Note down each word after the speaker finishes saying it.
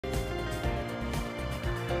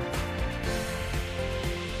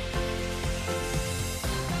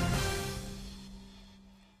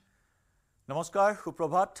নমস্কাৰ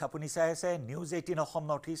সুপ্ৰভাত আপুনি চাই আছে News18 Assam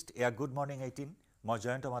Northeast এয়া গুড মৰ্নিং 18 মই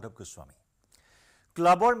জয়ন্ত মাধৱ গোস্বামী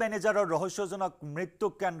ক্লাবৰ মেনেজাৰৰ ৰহস্যজনক মৃত্যু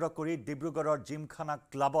কেন্দ্ৰ কৰি ডিব্ৰুগড়ৰ জিমখানা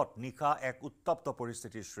ক্লাবত নিখা এক উত্তপ্ত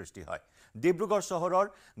পৰিস্থিতিৰ সৃষ্টি হয় ডিব্ৰুগড় চহৰৰ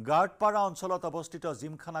গাৰ্ডপাৰা অঞ্চলত অৱস্থিত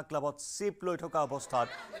জিমখানা ক্লাবত চিপ লৈ থকা অৱস্থাত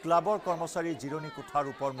ক্লাবৰ কৰ্মচাৰী জিৰণি কোঠাৰ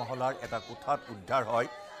ওপৰ মহলাৰ এটা কোঠাত উদ্ধাৰ হয়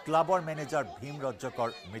ক্লাবৰ মেনেজাৰ ভীম ৰজ্জকৰ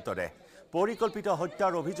মৃতদেহ পৰিকল্পিত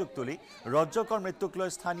হত্যাৰ অভিযোগ তুলি ৰজ্জকৰ মৃত্যুক লৈ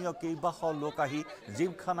স্থানীয় কেইবাশ লোক আহি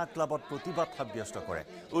জিমখানা ক্লাবত প্ৰতিবাদ সাব্যস্ত কৰে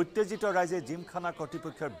উত্তেজিত ৰাইজে জিমখানা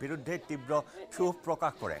কৰ্তৃপক্ষৰ বিৰুদ্ধে তীব্ৰ ক্ষোভ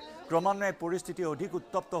প্ৰকাশ কৰে ক্ৰমান্বয়ে পৰিস্থিতি অধিক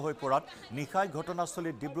উত্তপ্ত হৈ পৰাত নিশাই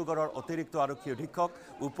ঘটনাস্থলীত ডিব্ৰুগড়ৰ অতিৰিক্ত আৰক্ষী অধীক্ষক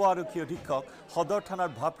উপ আৰক্ষী অধীক্ষক সদৰ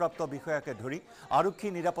থানাৰ ভাৰপ্ৰাপ্ত বিষয়াকে ধৰি আৰক্ষী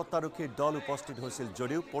নিৰাপত্তাৰক্ষীৰ দল উপস্থিত হৈছিল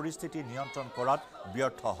যদিও পৰিস্থিতি নিয়ন্ত্ৰণ কৰাত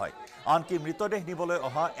ব্যৰ্থ হয় আনকি মৃতদেহ নিবলৈ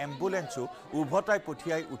অহা এম্বুলেন্সো উভতাই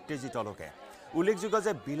পঠিয়াই উত্তেজিত লোকে উল্লেখযোগ্য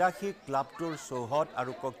যে বিলাসী ক্লাবটোৰ চৌহদ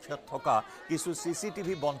আৰু কক্ষত থকা কিছু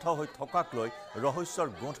চিচিটিভি বন্ধ হৈ থকাক লৈ ৰহস্যৰ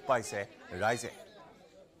গোন্ধ পাইছে ৰাইজে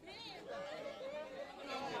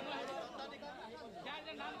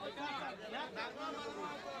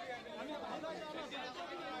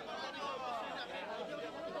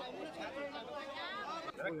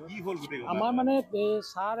আমাৰ মানে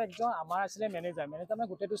স্যাৰ একজন আমাৰ আছিল মেনেজাৰ মানে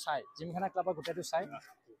গোটেইটো চাই জিমখানা ক্লাবৰ গোটেইটো চাই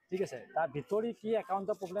ঠিক আছে তাৰ ভিতৰি কি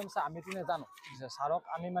একাউণ্টৰ প্ৰব্লেম আছে আমিতো নাজানো স্যাৰক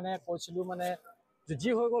আমি মানে কৈছিলোঁ মানে যি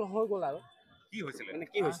হৈ গ'ল আৰু কি হৈছিল মানে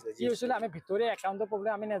কি হৈছিল আমি ভিতৰি একাউণ্টৰ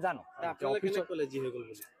প্ৰব্লেম আমি নাজানো অফিচত ক'লে যি হৈ গ'ল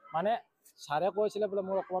বুলি মানে স্যাৰে কৈছিলে বোলে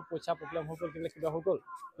মোৰ অকণমান পইচা প্ৰব্লেম হৈ গ'ল কিবা হৈ গ'ল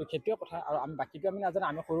তো সেইটোৱে কথা আৰু আমি বাকীটো আমি নাজানো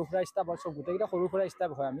আমি সৰু সুৰা ষ্টাফ হয় চব গোটেইকেইটা সৰু সুৰা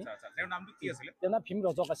ষ্টাফ হয় আমি তেওঁৰ নামটো কি আছিলে তেওঁৰ নাম ভীম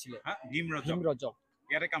ৰজক আছিলে ভীম ৰজক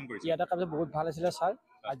ইয়াতে কাম কৰিছে ইয়াতে কাম বহুত ভাল আছিলে স্যাৰ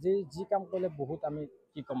আজি যি কাম কৰিলে বহুত আমি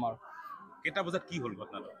কি ক'ম আৰু কেইটা বজাত কি হ'ল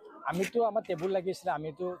ঘটনাটো আমিতো আমাৰ টেবুল লাগিছিলে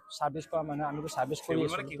আমিতো সাৰ্ভিস কৰা মানুহ আমিতো সাৰ্ভিস কৰি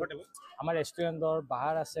আছিলোঁ আমাৰ ৰেষ্টুৰেণ্টৰ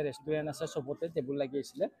বাহাৰ আছে ৰেষ্টুৰেণ্ট আছে চবতে টেবুল লাগি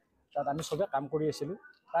আছিলে তাত আমি চবে কাম কৰি আছিলোঁ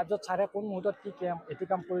তাৰপিছত ছাৰে কোন মুহূৰ্তত কি এইটো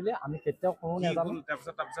কাম কৰিলে আমি কেতিয়াও কোনো নাজানো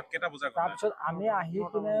তাৰপিছত কেইটা বজাত তাৰপিছত আমি আহি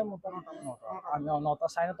কিনে মোটামুটি 9টা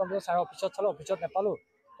 9:30 বজাত ছাৰে অফিচত চালোঁ অফিচত নাপালোঁ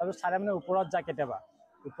তাৰপিছত ছাৰে মানে ওপৰত যায় কেতিয়াবা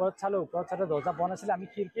ওপৰত চালোঁ দৰ্জা বন্ধ আছিলে আমি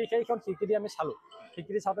সেইখন খিৰিকী দি আমি চালোঁ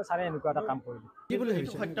খিৰিকী চাওঁতে ছাৰে এনেকুৱা এটা কাম কৰিলে কি বুলি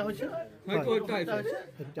ভাবিছে হত্যা হৈছে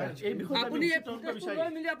এই বিষয়ে আপুনি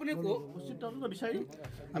আপুনি বিচাৰি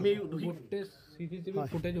আমি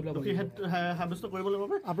সাব্যস্ত কৰিবলৈ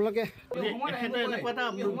বাবে আপোনালোকে এখেতে এনেকুৱা এটা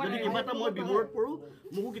যদি কিবা এটা মই বিমোৰত পৰোঁ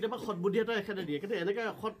মোকো কেতিয়াবা সৎবুদ্ধি এটা এখেতে দিয়ে কিন্তু এনেকৈ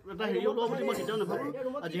সৎ এটা হেৰি ওলোৱা বুলি মই কেতিয়াও নাভাবোঁ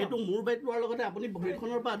যিহেতু মোৰ বাইক লোৱাৰ লগতে আপুনি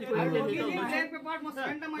ভৰিখনৰ পৰা আদি কৰি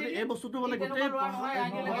এই বস্তুটো মানে গোটেই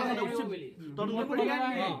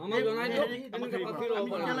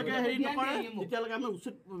যেতিয়ালৈকে হেৰি নকৰে তেতিয়ালৈকে আমি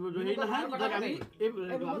উচিত হেৰি নহয়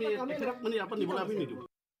মানে আপুনি নিবলৈ আমি নিদিওঁ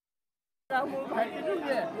মোৰ ভাইটিটো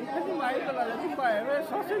যে মাৰি পেলালে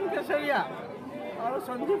শচীন কেশৰীয়া আৰু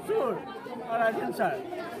সঞ্জীৱ চুৰ আৰু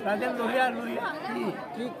ৰাজেন লোহিয়া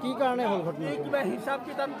কি কাৰণে হ'ল ঘটনা কিবা হিচাপ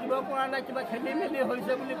কিতাপ দিব পৰা নাই কিবা খেলি মেলি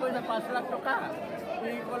হৈছে বুলি কৈছে 5 লাখ টকা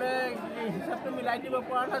এই ক'লে হিচাপটো মিলাই দিব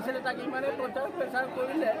পৰা নাছিলে তাক ইমানেই প্ৰেচাৰ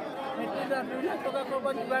কৰিলে 2 লাখ টকা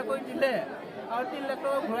ক'ৰবাত যোগাৰ কৰি দিলে আৰু 3 লাখ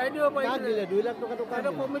টকা ঘূৰাই দিব পাৰিছিলে 2 লাখ টকাটো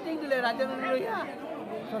কমিটিক দিলে ৰাজেন লোহিয়া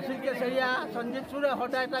শচীন কেশৰীয়া সঞ্জীৱ চুৰে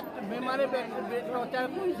সদায় তাক বেমাৰে প্ৰচাৰ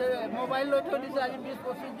কৰিছে মোবাইল লৈ থৈ দিছে আজি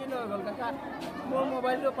 20-25 দিন হৈ গ'ল কাকা মোৰ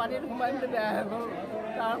মোবাইলটো পানীত সোমাই দিলে বেয়া হৈ গ'ল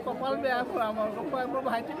তাৰ কপাল বেয়া কৰা মোৰ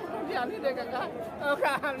ভাইটিটো আনি দে কাকা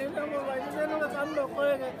আনিলে মোবাইলটো এনেকুৱা কাম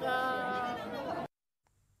নকৰে কাকা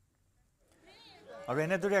আৰু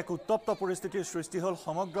এনেদৰে এক উত্তপ্ত পৰিস্থিতিৰ সৃষ্টি হ'ল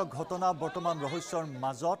সমগ্ৰ ঘটনা বৰ্তমান ৰহস্যৰ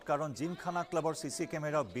মাজত কাৰণ জিমখানা ক্লাবৰ চিচি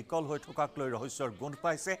কেমেৰা বিকল হৈ থকাক লৈ ৰহস্যৰ গোন্ধ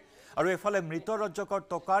পাইছে আৰু এফালে মৃত ৰজ্জকৰ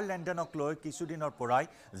টকাৰ লেনদেনক লৈ কিছুদিনৰ পৰাই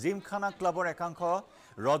জিমখানা ক্লাবৰ একাংশ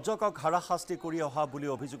ৰজ্জকক হাৰাশাস্তি কৰি অহা বুলি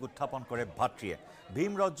অভিযোগ উত্থাপন কৰে ভাতৃয়ে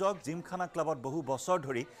ভীম ৰজ্জক জিমখানা ক্লাবত বহু বছৰ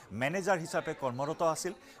ধৰি মেনেজাৰ হিচাপে কৰ্মৰত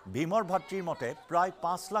আছিল ভীমৰ ভাতৃৰ মতে প্ৰায়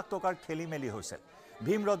 5 লাখ টকাৰ খেলি মেলি হৈছিল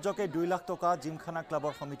ভীম ৰজ্জকে 2 লাখ টকা জিমখানা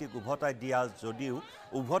ক্লাবৰ সমিতিক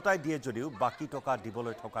উভতাই দিয়ে যদিও বাকী টকা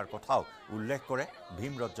দিবলৈ থকাৰ কথাও উল্লেখ কৰে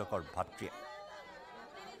ভীম ৰজ্জকৰ ভাতৃয়ে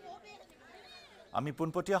আমি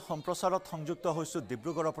পোনপটীয়া সম্প্ৰচাৰত সংযুক্ত হৈছোঁ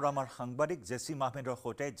ডিব্ৰুগড়ৰ পৰা আমাৰ সাংবাদিক জেচিম আহমেদৰ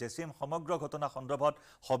সৈতে জেচিম সমগ্ৰ ঘটনা সন্দৰ্ভত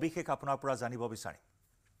সবিশেষ আপোনাৰ পৰা জানিব বিচাৰিম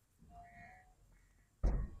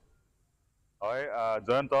হয়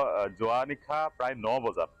জয়ন্ত যোৱা নিশা প্ৰায় 9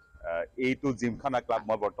 বজাত এইটো জিমখানা ক্লাব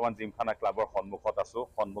মই বৰ্তমান জিমখানা ক্লাবৰ সন্মুখত আছোঁ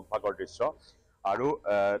সন্মুখ ভাগৰ দৃশ্য আৰু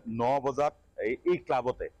 9 বজাত এই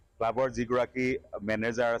ক্লাবৰ যিগৰাকী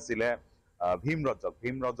মেনেজাৰ আছিলে ভীম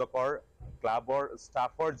ৰজ্জকৰ ক্লাবৰ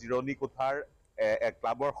ষ্টাফৰ জিৰণি কোঠাৰ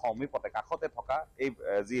ক্লাবৰ সমীপতে কাষতে থকা এই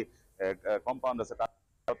যি কম্পাউণ্ড আছে তাত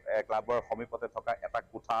ক্লাবৰ সমীপতে থকা এটা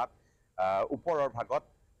কোঠাত ওপৰৰ ভাগত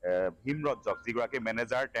ভীমৰজ্জক যিগৰাকী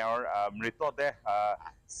মেনেজাৰ তেওঁৰ মৃতদেহ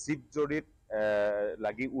চিপজৰিত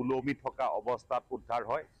লাগি ওলমি থকা অৱস্থাত উদ্ধাৰ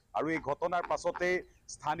হয় আৰু এই ঘটনাৰ পাছতেই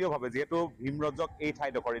স্থানীয়ভাৱে যিহেতু ভীমৰজ্জক এই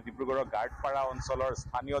ঠাইডোখৰ ডিব্ৰুগড়ৰ গাৰ্ডপাৰা অঞ্চলৰ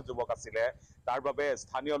স্থানীয় যুৱক আছিলে তাৰ বাবে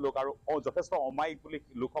স্থানীয় লোক আৰু যথেষ্ট অমায়িক বুলি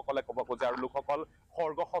লোকসকলে ক'ব খোজে আৰু লোকসকল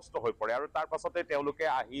খৰ্গহস্ত হৈ পৰে আৰু তাৰ পাছতে তেওঁলোকে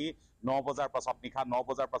আহি 9 বজাৰ পাছত নিশা 9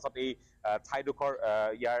 বজাৰ পাছত এই ঠাইডোখৰ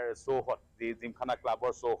ইয়াৰ চৌহদ যি জিমখানা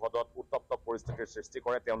ক্লাবৰ চৌহদত উত্তপ্ত পৰিস্থিতিৰ সৃষ্টি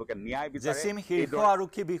কৰে তেওঁলোকে ন্যায় বিচাৰে জেচিম শীৰ্ষ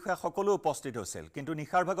আৰক্ষী বিষয়া সকলো উপস্থিত হৈছিল কিন্তু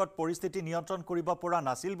নিশাৰ ভাগত পৰিস্থিতি নিয়ন্ত্ৰণ কৰিব পৰা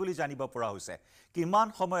নাছিল বুলি জানিব পৰা হৈছে কিমান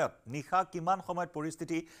সময়ত নিশা কিমান সময়ত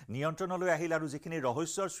পৰিস্থিতি নিয়ন্ত্ৰণলৈ আহিল আৰু যিখিনি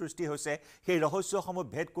ৰহস্যৰ সৃষ্টি হৈছে সেই ৰহস্যসমূহ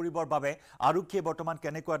ভেদ কৰিবৰ বাবে আৰক্ষীয়ে বৰ্তমান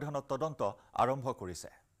কেনেকুৱা ধৰণৰ তদন্ত আৰম্ভ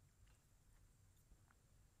কৰিছে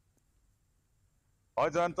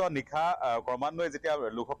জয়ন্ত নিশা ক্ৰমান্বয়ে যেতিয়া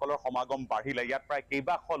লোকসকলৰ সমাগম বাঢ়িলে ইয়াত প্ৰায়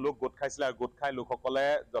কেইবাশ লোক গোট খাইছিলে আৰু গোট খাই লোকসকলে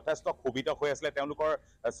যথেষ্ট ক্ষোভিত হৈ আছিলে তেওঁলোকৰ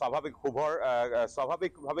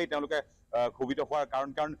স্বাভাৱিকভাৱেই তেওঁলোকে ক্ষোভিত হোৱাৰ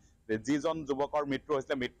কাৰণ যিজন যুৱকৰ মৃত্যু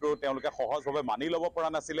হৈছিলে মৃত্যু তেওঁলোকে সহজভাৱে মানি ল'ব পৰা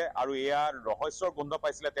নাছিলে আৰু এয়া ৰহস্যৰ গোন্ধ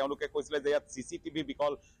পাইছিলে তেওঁলোকে কৈছিলে যে ইয়াত চিচিটিভি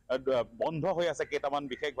বিকল বন্ধ হৈ আছে কেইটামান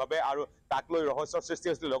বিশেষভাৱে আৰু তাক লৈ ৰহস্যৰ সৃষ্টি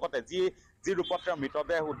হৈছিল লগতে যি ৰূপত তেওঁৰ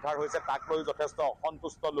মৃতদেহ উদ্ধাৰ হৈছে তাক লৈ যথেষ্ট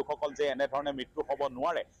অসন্তুষ্ট লোকসকল যে এনেধৰণে মৃত্যু হ'ব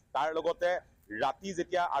নোৱাৰে তাৰ লগতে ৰাতি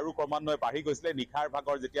যেতিয়া আৰু ক্ৰমান্বয়ে বাঢ়ি গৈছিলে নিশাৰ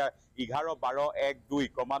ভাগৰ যেতিয়া 11, 12, 1, 2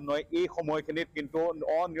 ক্ৰমান্বয়ে এই সময়খিনিত কিন্তু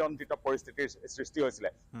অনিয়ন্ত্ৰিত পৰিস্থিতিৰ সৃষ্টি হৈছিলে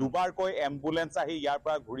দুবাৰকৈ এম্বুলেন্স আহি ইয়াৰ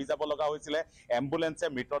পৰা ঘূৰি যাব লগা হৈছিলে এম্বুলেন্সে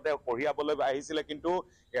মৃতদেহ কঢ়িয়াবলৈ আহিছিলে কিন্তু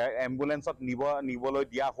এম্বুলেন্সত নিবলৈ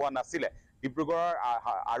দিয়া হোৱা নাছিলে ডিব্ৰুগড়ৰ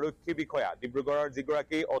আৰক্ষী বিষয়া ডিব্ৰুগড়ৰ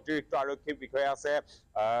যিগৰাকী অতিৰিক্ত আৰক্ষী বিষয়া আছে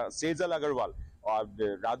সেজল আগৰৱাল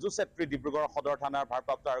ৰাজু চেত্ৰী ডিব্ৰুগড় সদৰ থানাৰ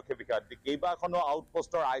ভাৰপ্ৰাপ্ত আৰক্ষী বিষয়া কেইবাখনো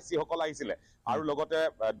আউটপোষ্টৰ আইচি সকল আহিছিলে আৰু লগতে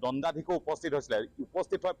দণ্ডাধীশো উপস্থিত হৈছিলে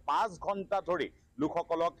উপস্থিত হৈ 5 ঘণ্টা ধৰি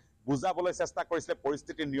লোকসকলক বুজাবলৈ চেষ্টা কৰিছিলে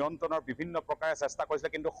পৰিস্থিতি নিয়ন্ত্ৰণৰ বিভিন্ন প্ৰকাৰে চেষ্টা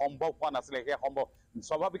কৰিছিলে কিন্তু সম্ভৱ হোৱা নাছিলে সেয়া সম্ভৱ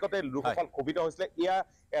স্বাভাৱিকতে লোকসকল ক্ষোভিত হৈছিলে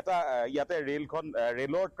এটা ইয়াতে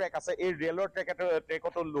ৰেলৰ ট্ৰেক আছে এই ৰেলৰ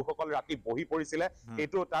ট্ৰেকতো লোকসকল ৰাতি বহি পৰিছিলে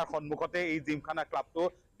এইটো তাৰ সন্মুখতে এই জিমখানা ক্লাবটো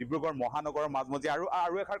ডিব্ৰুগড় মহানগৰৰ মাজমজি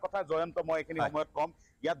আৰু এষাৰ কথা জয়ন্ত মই এইখিনি সময়ত কম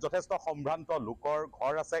ইয়াত যথেষ্ট সম্ভ্ৰান্ত লোকৰ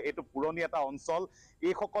ঘৰ আছে এইটো পুৰণি এটা অঞ্চল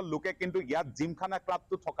এইসকল লোকে কিন্তু ইয়াত জিমখানা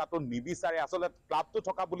ক্লাবটো থকাটো নিবিচাৰে আচলতে ক্লাবটো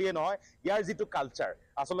থকা বুলিয়ে নহয় ইয়াৰ যিটো কালচাৰ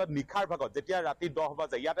আচলতে নিশাৰ ভাগত যেতিয়া ৰাতি 10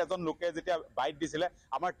 বাজে ইয়াত এজন লোকে যেতিয়া বাইট দিছিলে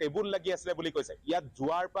আমাৰ টেবুল লাগি আছিলে বুলি কৈছে ইয়াত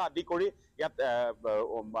জুৱাৰ পৰা আদি কৰি ইয়াত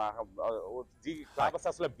যি ক্লাব আছে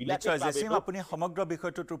আচলতে বিলাসী ক্লাব জেচিম আপুনি সমগ্ৰ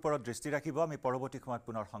বিষয়টোৰ ওপৰত দৃষ্টি ৰাখিব আমি পৰৱৰ্তী সময়ত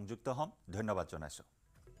পুনৰ সংযুক্ত হ'ম ধন্যবাদ জনাইছো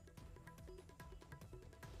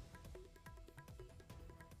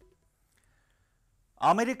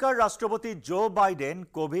আমেৰিকাৰ ৰাষ্ট্ৰপতি জো বাইডেন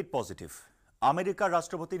কোভিড পজিটিভ আমেৰিকাৰ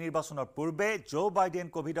ৰাষ্ট্ৰপতি নিৰ্বাচনৰ পূৰ্বে জো বাইডেন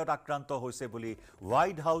কোভিডত আক্ৰান্ত হৈছে বুলি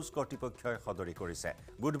হোৱাইট হাউচ কৰ্তৃপক্ষই সদৰি কৰিছে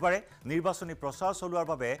বুধবাৰে নিৰ্বাচনী প্ৰচাৰ চলোৱাৰ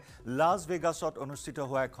বাবে লাছ ভেগাছত অনুষ্ঠিত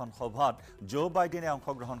হোৱা এখন সভাত জো বাইডেনে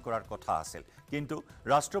অংশগ্ৰহণ কৰাৰ কথা আছিল কিন্তু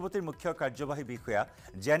ৰাষ্ট্ৰপতিৰ মুখ্য কাৰ্যবাহী বিষয়া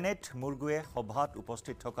জেনেট মুৰ্গুৱে সভাত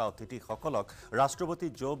উপস্থিত থকা অতিথিসকলক ৰাষ্ট্ৰপতি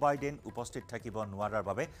জো বাইডেন উপস্থিত থাকিব নোৱাৰাৰ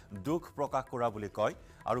বাবে দুখ প্ৰকাশ কৰা বুলি কয়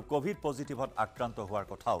আৰু কোভিড পজিটিভত আক্ৰান্ত হোৱাৰ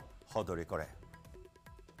কথাও সদৰি কৰে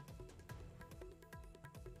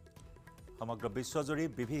সমগ্ৰ বিশ্বজুৰি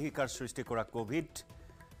বিভীষিকাৰ সৃষ্টি কৰা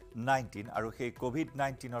কোভিড-19 আৰু সেই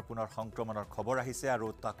কোভিড-19ৰ পুনৰ সংক্ৰমণৰ খবৰ আহিছে আৰু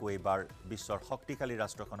তাকো এইবাৰ বিশ্বৰ শক্তিশালী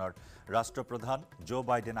ৰাষ্ট্ৰখনৰ ৰাষ্ট্ৰপ্ৰধান জো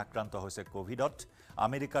বাইডেন আক্ৰান্ত হৈছে কোভিডত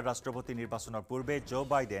আমেৰিকাৰ ৰাষ্ট্ৰপতি নিৰ্বাচনৰ পূৰ্বে জো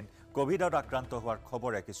বাইডেন কোভিডত আক্ৰান্ত হোৱাৰ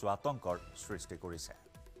খবৰে কিছু আতংকৰ সৃষ্টি কৰিছে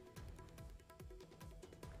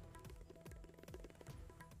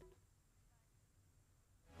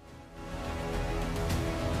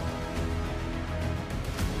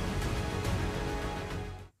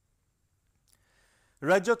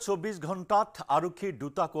ৰাজ্যত 24 ঘণ্টাত আৰক্ষীৰ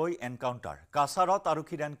দুটাকৈ এনকাউণ্টাৰ কাছাৰত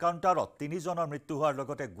আৰক্ষীৰ এনকাউণ্টাৰত 3 জনৰ মৃত্যু হোৱাৰ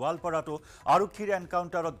লগতে গোৱালপাৰাতো আৰক্ষীৰ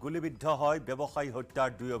এনকাউণ্টাৰত গুলিবিদ্ধ হয় ব্যৱসায়ী হত্যাৰ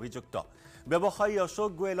 2 অভিযুক্ত ব্যৱসায়ী অশোক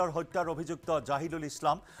গোয়েলৰ হত্যাৰ অভিযুক্ত জাহিদুল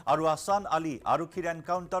ইছলাম আৰু আসান আলী আৰক্ষীৰ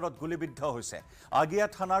এনকাউণ্টাৰত গুলিবিদ্ধ হৈছে আগিয়া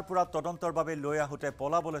থানাৰ পৰা তদন্তৰ বাবে লৈ আহোঁতে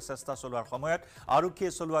পলাবলৈ চেষ্টা চলোৱাৰ সময়ত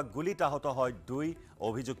আৰক্ষীয়ে চলোৱা গুলীত আহত হয় 2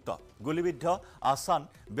 অভিযুক্ত গুলিবিদ্ধ আসান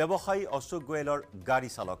ব্যৱসায়ী অশোক গোয়েলৰ গাড়ী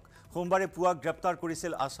চালক সোমবাৰে পুৱা গ্ৰেপ্তাৰ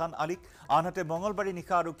কৰিছিল আসান আলীক আনহাতে মঙলবাৰে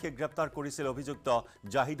নিশা আৰক্ষীয়ে গ্ৰেপ্তাৰ কৰিছিল অভিযুক্ত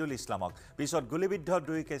জাহিদুল ইছলামক পিছত গুলিবিদ্ধ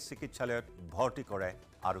 2কে চিকিৎসালয়ত ভৰ্তি কৰে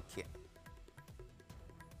আৰক্ষীয়ে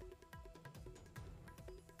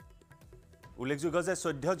উল্লেখযোগ্য যে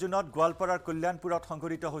 14 জুনত গোৱালপাৰাৰ কল্যাণপুৰত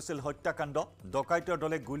সংঘটিত হৈছিল হত্যাকাণ্ড ডকাইতৰ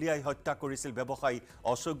দলে গুলিয়াই হত্যা কৰিছিল ব্যৱসায়ী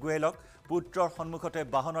অশোক গোয়েলক পুত্ৰৰ সন্মুখতে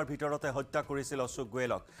বাহনৰ ভিতৰতে হত্যা কৰিছিল অশোক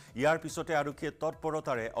গোয়েলক ইয়াৰ পিছতে আৰক্ষীয়ে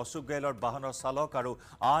তৎপৰতাৰে অশোক গোয়েলৰ বাহনৰ চালক আৰু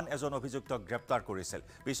আন এজন অভিযুক্তক গ্ৰেপ্তাৰ কৰিছিল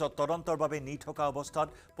পিছত তদন্তৰ বাবে নি থকা অৱস্থাত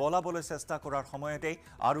পলাবলৈ চেষ্টা কৰাৰ সময়তে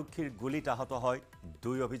আৰক্ষীৰ গুলিত আহত হয়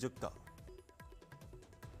দুই অভিযুক্ত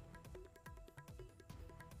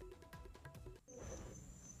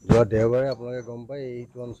যোৱা দেওবাৰে আপোনালোকে গম পায়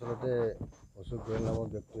এইটো অঞ্চলতে অশোক গোয়েল নামৰ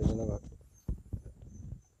ব্যক্তি এজনক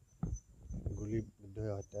গুলিবিদ্ধ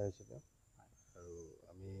হৈ হত্যা হৈছিল আৰু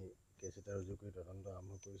আমি কেছ এটা ৰুজু কৰি তদন্ত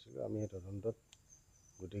আৰম্ভ কৰিছিলোঁ আমি এই তদন্তত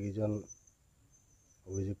গোটেইকেইজন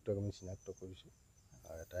অভিযুক্তক আমি চিনাক্ত কৰিছোঁ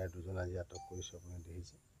আৰু এটাই দুজন আজি আটক কৰিছোঁ আপুনি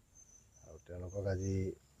দেখিছে আৰু তেওঁলোকক আজি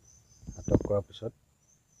আটক কৰাৰ পিছত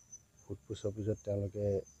সোধপোছৰ পিছত তেওঁলোকে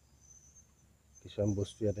কিছুমান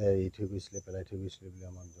বস্তু ইয়াতে এৰি থৈ গৈছিলে পেলাই থৈ গৈছিলে বুলি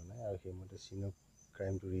আমাক জনায় আৰু সেইমতে চিনক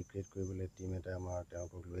ক্ৰাইমটো ৰিক্ৰিয়েট কৰিবলৈ টীম এটা আমাৰ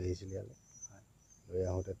তেওঁলোকক লৈ আহিছিলে ইয়ালৈ লৈ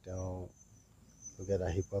আহোঁতে তেওঁলোকে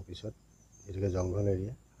আহি পোৱাৰ পিছত যিটোকে জংঘল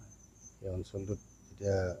এৰিয়া এই অঞ্চলটোত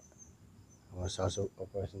যেতিয়া আমাৰ চাৰ্চ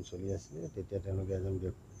অপাৰেশ্যন চলি আছিলে তেতিয়া তেওঁলোকে এজন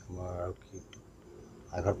আমাৰ আৰক্ষীক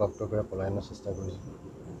আঘাতপ্ৰাপ্ত কৰি পলায়নৰ চেষ্টা কৰিছিল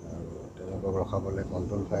আৰু তেওঁলোকক ৰখাবলৈ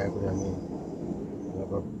কণ্ট্ৰল ফায়াৰ কৰি আমি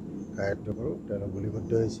তেওঁলোকক কায়ত্ব কৰোঁ তেওঁলোক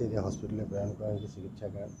গুলিবদ্ধ হৈছে এতিয়া হস্পিটেললৈ প্ৰেৰণ কৰা হৈছে চিকিৎসাৰ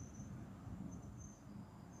কাৰণে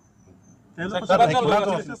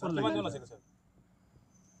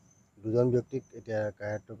দুজন ব্যক্তিক এতিয়া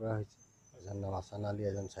কায়ত্ব কৰা হৈছে এজন নাম আছান আলী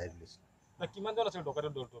এজন চাইদুল ইছলাম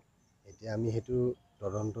এতিয়া আমি সেইটো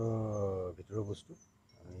তদন্তৰ ভিতৰৰ বস্তু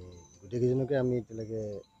আমি গোটেইকেইজনকে আমি এতিয়ালৈকে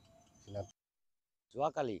চিনাক্ত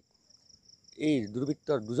যোৱাকালি এই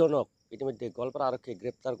দুৰ্বৃত্তৰ দুজনক ইতিমধ্যে গোৱালপাৰা আৰক্ষীয়ে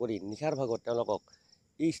গ্ৰেপ্তাৰ কৰি নিশাৰ ভাগত তেওঁলোকক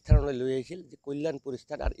এই স্থানলৈ লৈ আহিছিল যে কল্যাণপুৰ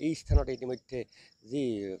স্থান আৰু এই স্থানতে ইতিমধ্যে যি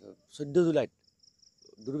 14 জুলাইত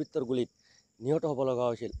দুৰ্বৃত্তৰ গুলিত নিহত হ'ব লগা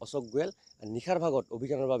হৈছিল অশোক গোয়েল নিশাৰ ভাগত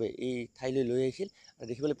অভিযানৰ বাবে এই ঠাইলৈ লৈ আহিছিল আৰু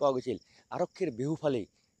দেখিবলৈ পোৱা গৈছিল আৰক্ষীৰ বিহুফালেই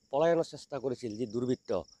পলায়নৰ চেষ্টা কৰিছিল যি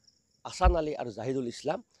দুৰ্বৃত্ত আছান আলী আৰু জাহিদুল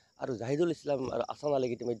ইছলাম আৰু আছান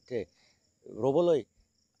আলীক ইতিমধ্যে ৰ'বলৈ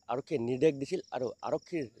আৰক্ষীয়ে নিৰ্দেশ দিছিল আৰু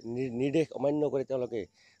আৰক্ষীৰ নিৰ্দেশ অমান্য কৰি তেওঁলোকে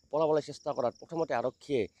পলাবলৈ চেষ্টা কৰাত প্ৰথমতে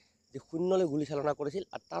আৰক্ষীয়ে যে শূন্যলৈ গুলি চালনা কৰিছিল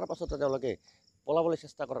আৰু তাৰ পাছতে তেওঁলোকে পলাবলৈ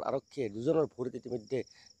চেষ্টা কৰাত আৰক্ষীয়ে দুজনৰ ভৰিত ইতিমধ্যে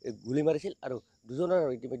গুলি মাৰিছিল আৰু দুজনৰ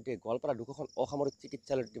ইতিমধ্যে গোৱালপাৰা দুখন অসামৰিক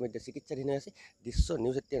চিকিৎসালয়ত ইতিমধ্যে চিকিৎসাধীন হৈ আছে দৃশ্য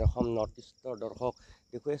নিউজ 18 অসম নৰ্থ ইষ্টৰ দৰ্শক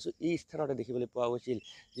দেখুৱাই আছোঁ এই স্থানতে দেখিবলৈ পোৱা গৈছিল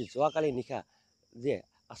যে যোৱাকালি নিশা যে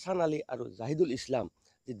আছান আলী আৰু জাহিদুল ইছলাম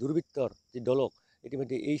যি দুৰ্বৃত্তৰ যি দলক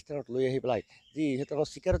ইতিমধ্যে এই স্থানত লৈ আহি পেলাই যি সিহঁতৰ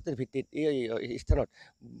স্বীকাৰোক্তিৰ ভিত্তিত এই স্থানত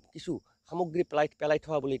কিছু সামগ্ৰী পেলাই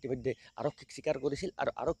থোৱা বুলি ইতিমধ্যে আৰক্ষীক স্বীকাৰ কৰিছিল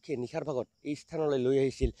আৰু আৰক্ষীয়ে নিশাৰ ভাগত এই স্থানলৈ লৈ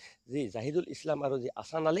আহিছিল যি জাহিদুল ইছলাম আৰু যি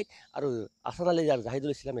আছান আলী আৰু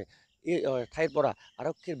জাহিদুল ইছলামে এই ঠাইৰ পৰা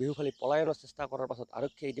আৰক্ষীৰ বিহুফালে পলায়নৰ চেষ্টা কৰাৰ পাছত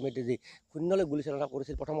আৰক্ষীয়ে ইতিমধ্যে যি শূন্যলৈ গুলীচালনা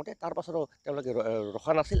কৰিছিল প্ৰথমতে তাৰ পাছতো তেওঁলোকে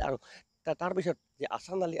ৰখা নাছিল আৰু তাৰপিছত যি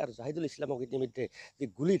আছান আলী আৰু জাহিদুল ইছলামক ইতিমধ্যে যি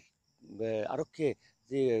গুলিত আৰক্ষীয়ে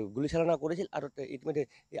যে গুলীচালনা কৰিছিল আৰু ইতিমধ্যে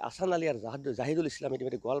এই আছান আলী আৰু জাহিদুল ইছলাম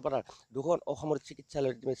ইতিমধ্যে গোৱালপাৰাৰ দুখন অসামৰিক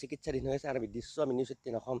চিকিৎসালয়ত ইতিমধ্যে চিকিৎসাধীন হৈ আছে আৰু আমি দৃশ্য আমি নিউজ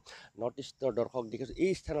 18 অসম নৰ্থ ইষ্টৰ দৰ্শক দেখিছোঁ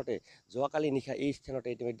এই স্থানতে যোৱাকালি নিশা এই স্থানতে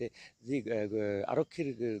ইতিমধ্যে যি আৰক্ষীৰ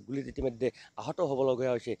গুলীত ইতিমধ্যে আহত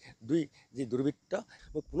হ'বলগীয়া হৈছে দুই যি দুৰ্বৃত্ত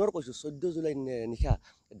মই পুনৰ কৈছোঁ 14 জুলাই নিশা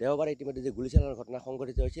দেওবাৰে ইতিমধ্যে যি গুলীচালনাৰ ঘটনা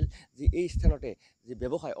সংঘটিত হৈছিল যি এই স্থানতে যি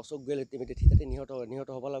ব্যৱসায় অশোক গোয়েল ইতিমধ্যে থিতাতে নিহত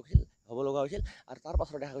হ'ব লগা হৈছিল আৰু তাৰ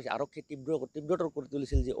পাছত দেখা গৈছে আৰক্ষীয়ে তীব্ৰতৰ কৰি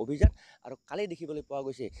তুলিছিল যি অভিযান আৰু কালি দেখিবলৈ পোৱা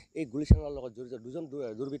গৈছে এই গুলীচালনাৰ লগত জড়িত দুজন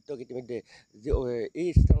দুৰ্বৃত্তক ইতিমধ্যে যি এই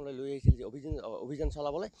স্থানলৈ লৈ আহিছিল যি অভিযান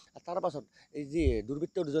চলাবলৈ আৰু তাৰ পাছত এই যি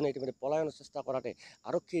দুৰ্বৃত্ত দুজনে ইতিমধ্যে পলায়নৰ চেষ্টা কৰাতে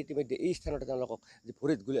আৰক্ষীয়ে ইতিমধ্যে এই স্থানতে তেওঁলোকক যি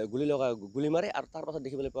ভৰিত গুলি মাৰে আৰু তাৰ পাছত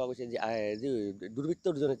দেখিবলৈ পোৱা গৈছে যি দুৰ্বৃত্ত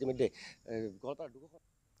দুজনে ইতিমধ্যে গোৱালপাৰা দুখন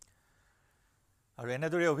আৰু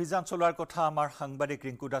এনেদৰে অভিযান চলোৱাৰ কথা আমাৰ সাংবাদিক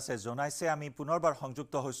ৰিংকু দাসে জনাইছে আমি পুনৰবাৰ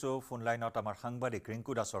সংযুক্ত হৈছোঁ ফোন লাইনত আমাৰ সাংবাদিক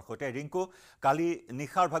ৰিংকু দাসৰ সৈতে ৰিংকু কালি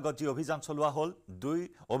নিশাৰ ভাগত যি অভিযান চলোৱা হ'ল দুই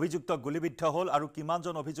অভিযুক্ত গুলিবিদ্ধ হ'ল আৰু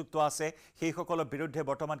কিমানজন অভিযুক্ত আছে সেইসকলৰ বিৰুদ্ধে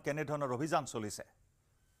বৰ্তমান কেনেধৰণৰ অভিযান চলিছে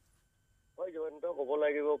হয় জয়ন্ত ক'ব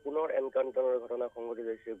লাগিব পুনৰ এনকাউণ্টাৰৰ ঘটনা সংঘটিত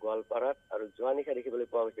হৈছে গোৱালপাৰাত আৰু যোৱা নিশা দেখিবলৈ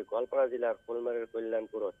পোৱা গৈছে গোৱালপাৰা জিলাৰ ফুলমাৰীৰ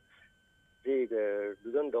কল্যাণপুৰত যি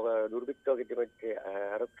দুজন দুৰ্বৃত্তক ইতিমধ্যে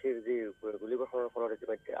আৰক্ষীৰ যি গুলীবৰ্ষণৰ ফলত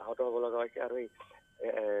ইতিমধ্যে আহত হ'ব লগা হৈছে আৰু এই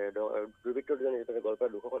দুৰ্বৃত্তৰ দুজনে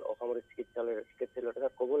গোৱালপাৰা 200খন অসামৰিক চিকিৎসালয়ত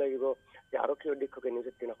তাত ক'ব লাগিব যে আৰক্ষী অধীক্ষকে নিউজ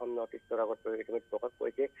 18 অসম নৰ্থ ইষ্টৰ আগত ইতিমধ্যে প্ৰকাশ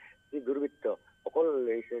কৰিছে যি দুৰ্বৃত্ত অকল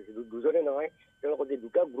দুজনে নহয় তেওঁলোকৰ যি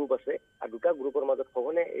দুটা গ্ৰুপ আছে আৰু দুটা গ্ৰুপৰ মাজত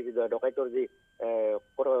সঘনে এই ডকাইতৰ যি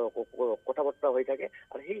কথা বতৰা হৈ থাকে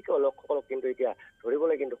আৰু সেই লোকসকলক কিন্তু এতিয়া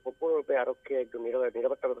ধৰিবলৈ কিন্তু সম্পূৰ্ণৰূপে আৰক্ষীয়ে একদম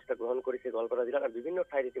নিৰাপত্তা ব্যৱস্থা গ্ৰহণ কৰিছে গোৱালপাৰা জিলাত আৰু বিভিন্ন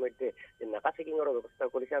ঠাইত ইতিমধ্যে নাকা চেকিঙৰ ব্যৱস্থা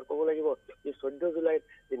কৰিছে আৰু ক'ব লাগিব যে 14 জুলাইত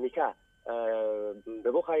যে নিশা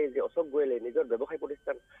ব্যৱসায়ী যে অশোক গোৱেলে নিজৰ ব্যৱসায়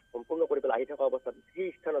প্ৰতিষ্ঠান সম্পূৰ্ণ কৰি পেলাই আহি থকা অৱস্থাত সেই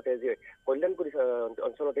স্থানতে যে কল্যাণপুৰী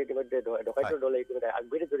অঞ্চলতে ইতিমধ্যে ডকাইতৰ দলে ইতিমধ্যে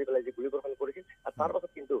আগবাঢ়ি ধৰি পেলাই যি গুলীবৰ্ষণ কৰিছিল আৰু তাৰ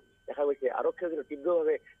পাছত কিন্তু দেখা গৈছে আৰক্ষীয়ে কিন্তু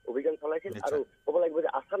তীব্ৰভাৱে অভিযান চলাইছিল আৰু ক'ব লাগিব যে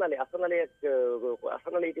আছানালী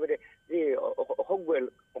ইতিমধ্যে যি অশোক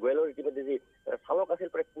গোৱেলৰ ইতিমধ্যে যি চালক আছিল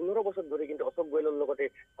প্ৰায় 15 বছৰ ধৰি কিন্তু অশোক গোৱেলৰ লগতে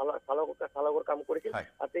চালকৰ কাম কৰিছিল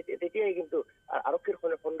আৰু তেতিয়াই কিন্তু আৰক্ষীৰ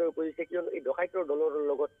সন্দেহ কৰিছে কিয়নো এই ডকাইতৰ দলৰ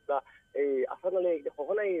লগত বা এই আছানালী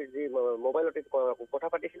সঘনাই যি মোবাইলতে কথা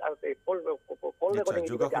পাতিছিল আৰু কল ৰেকৰ্ডিং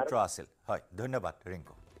যোগসূত্ৰ আছিল হয় ধন্যবাদ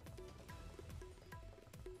ৰিংকু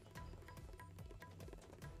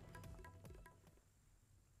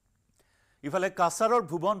ইফালে কাছাৰৰ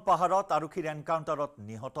ভুৱন পাহাৰত আৰক্ষীৰ এনকাউণ্টাৰত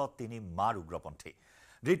নিহত 3 মাৰ উগ্ৰপন্থী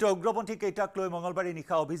ধৃত উগ্ৰপন্থী কেইটাক লৈ মঙলবাৰে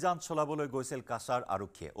নিশা অভিযান চলাবলৈ গৈছিল কাছাৰ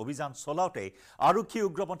আৰক্ষীয়ে অভিযান চলাওঁতে আৰক্ষী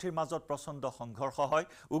উগ্ৰপন্থীৰ মাজত প্ৰচণ্ড সংঘৰ্ষ হয়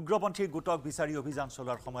উগ্ৰপন্থীৰ গোটক বিচাৰি অভিযান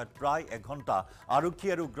চলোৱাৰ সময়ত প্ৰায় এঘণ্টা আৰক্ষী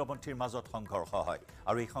আৰু উগ্ৰপন্থীৰ মাজত সংঘৰ্ষ হয়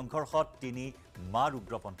আৰু এই সংঘৰ্ষত 3 মাৰ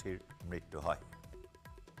উগ্ৰপন্থীৰ মৃত্যু হয়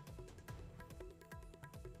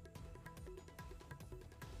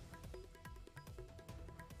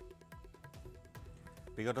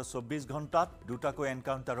বিগত 24 ঘণ্টাত দুটাকৈ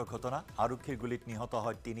এনকাউণ্টাৰৰ ঘটনা আৰক্ষীৰ গুলিত নিহত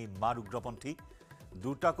হয় 3 মাৰ উগ্ৰপন্থী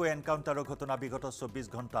দুটাকৈ এনকাউণ্টাৰৰ ঘটনা বিগত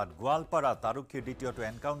 24 ঘণ্টাত গোৱালপাৰাত আৰক্ষীৰ দ্বিতীয়টো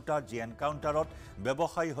এনকাউণ্টাৰ যি এনকাউণ্টাৰত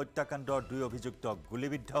ব্যৱসায়ী হত্যাকাণ্ডৰ 2 অভিযুক্ত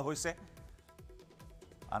গুলিবিদ্ধ হৈছে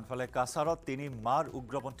আনফালে কাছাৰত 3 মাৰ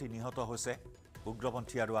উগ্ৰপন্থী নিহত হৈছে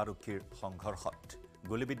উগ্ৰপন্থী আৰু আৰক্ষীৰ সংঘৰ্ষত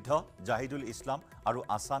গুলিবিদ্ধ জাহিদুল ইছলাম আৰু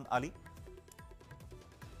আছান আলী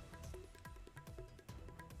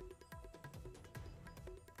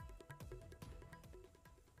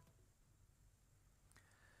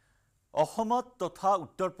অসমত তথা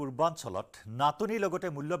উত্তৰ পূৰ্বাঞ্চলত নাটনিৰ লগতে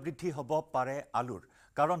মূল্যবৃদ্ধি হ'ব পাৰে আলুৰ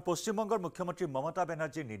কাৰণ পশ্চিমবংগৰ মুখ্যমন্ত্ৰী মমতা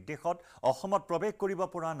বেনাৰ্জীৰ নিৰ্দেশত অসমত প্ৰৱেশ কৰিব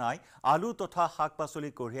পৰা নাই আলু তথা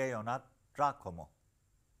শাক-পাচলি কঢ়িয়াই অনা ট্ৰাকসমূহ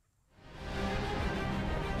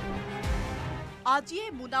আজিয়ে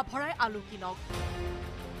মোনা ভৰাই আলু কিনক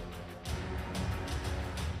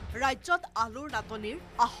ৰাজ্যত আলুৰ নাটনিৰ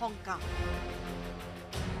আশংকা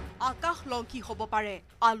আকাশ লংঘি হ'ব পাৰে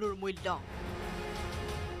আলুৰ মূল্য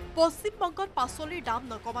পশ্চিমবংগত পাচলিৰ দাম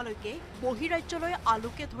নকমালৈকে বহিৰাজ্যলৈ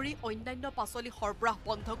আলুকে ধৰি অন্যান্য পাচলি সৰবৰাহ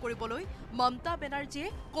বন্ধ কৰিবলৈ মমতা বেনাৰ্জীয়ে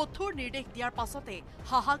কঠোৰ নিৰ্দেশ দিয়াৰ পাছতে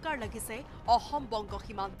হাহাকাৰ লাগিছে অসম বংগ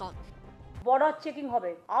সীমান্তত বর্ডার চেকিং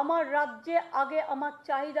হবে আমার রাজ্যে আগে আমার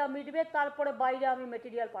চাহিদা মিটবে তারপরে বাইরে আমি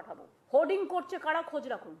মেটেরিয়াল পাঠাবো হোর্ডিং করছে কারা খোঁজ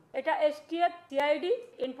রাখুন এটা STF CID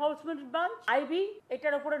enforcement branch IB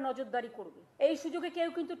এটার উপরে নজরদারি করবে এই সুযোগে কেউ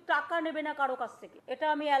কিন্তু টাকা নেবে না কারো কাছ থেকে এটা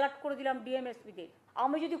আমি অ্যালার্ট করে দিলাম ডিএমএসপি দের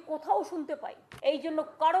আমি যদি কোথাও শুনতে পাই এই জন্য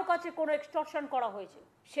কারো কাছে কোনো এক্সটর্শন করা হয়েছে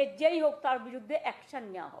সে যেই হোক তার বিরুদ্ধে অ্যাকশন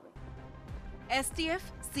নেওয়া হবে এসটিএফ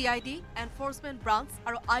সিআইডি এনফোর্সমেন্ট ব্রাঞ্চ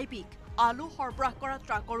আৰু আইবিক আলু সৰবৰাহ কৰা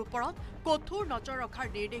ট্ৰাকৰ ওপৰত কঠোৰ নজৰ ৰখাৰ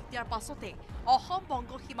নিৰ্দেশ দিয়াৰ পাছতে অসম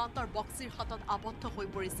বংগ সীমান্তৰ বক্সিৰ হাতত আবদ্ধ হৈ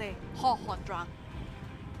পৰিছে শ ট্ৰাক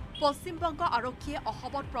পশ্চিমবংগ আৰক্ষীয়ে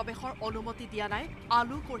অসমত প্ৰৱেশৰ অনুমতি দিয়া নাই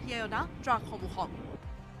আলু কঢ়িয়াই অনা ট্ৰাকসমূহক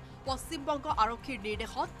পশ্চিমবংগ আৰক্ষীৰ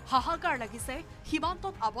নিৰ্দেশত হাহাকাৰ লাগিছে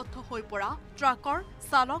সীমান্তত আবদ্ধ হৈ পৰা ট্ৰাকৰ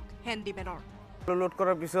চালক হেণ্ডিমেনৰ লোড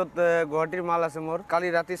কৰাৰ পিছত গুৱাহাটীৰ মাল আছে মোর কালি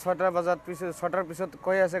রাতে 6টার বাজার পিছত 6টার পিছত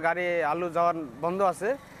কই আছে গাড়ি আলু যাওয়ার বন্ধ আছে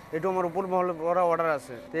এটো আমার উপর মহলের পৰা অৰ্ডাৰ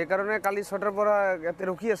আছে এই কাৰণে কালি 6টাৰ পৰা এতে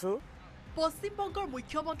ৰখি আছো পশ্চিমবংগৰ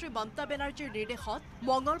মুখ্যমন্ত্ৰী মমতা বেনাৰ্জীৰ নিৰ্দেশত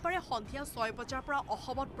মঙলবাৰে সন্ধিয়া 6 বজাৰ পৰা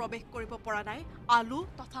অসমত প্ৰৱেশ কৰিব পৰা নাই আলু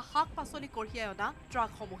তথা শাক-পাচলি কঢ়িয়াই অনা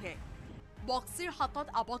ট্ৰাকসমূহে বক্সিৰ হাতত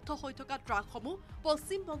আবদ্ধ হৈ থকা ট্ৰাকসমূহ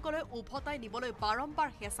পশ্চিমবংগলৈ উভতাই নিবলৈ বাৰম্বাৰ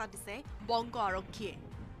হেঁচা দিছে বংগ আৰক্ষীয়ে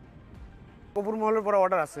উপৰ মহলেৰ পৰা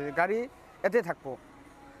অৰ্ডাৰ আছে গাড়ি এতে থাকবো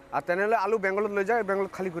আৰ তেনেহলে আলু বেঙ্গলত লৈ যায়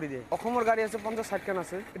বেঙ্গলত খালি কৰে দিয়ে অসমৰ গাড়ি আছে 50-60 খান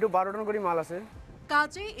আছে এটো 12 টন কৰি মাল আছে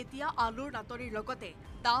কাজে এতিয়া আলুৰ নাটনিৰ লগতে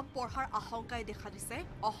দাম বঢ়াৰ আশংকাই দেখা দিছে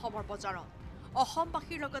অসমৰ বজাৰত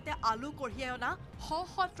অসমবাসীৰ লগতে আলু কঢ়িয়াই অনা শ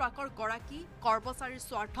ট্ৰাকৰ গৰাকী কৰ্মচাৰীৰ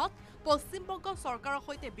স্বাৰ্থত পশ্চিমবংগ চৰকাৰৰ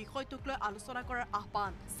সৈতে বিষয়টোক লৈ আলোচনা কৰাৰ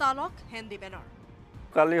আহ্বান চালক হেণ্ডিমেনৰ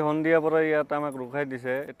কালি সন্ধিয়াৰ পৰা ইয়াত আমাক ৰখাই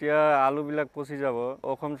দিছে এতিয়া আলুবিলাক পচি যাব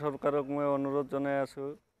অসম চৰকাৰক মই অনুৰোধ জনাই আছো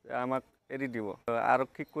যে আমাক এৰি দিব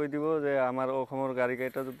আৰক্ষীক কৈ দিব যে আমাৰ অসমৰ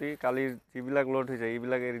গাড়ীকেইটা যদি কালি যিবিলাক লোড হৈছে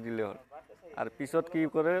এইবিলাক এৰি দিলে হ'ল আৰু পিছত কি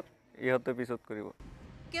কৰে ইহঁতে পিছত কৰিব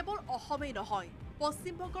কেৱল অসমেই নহয়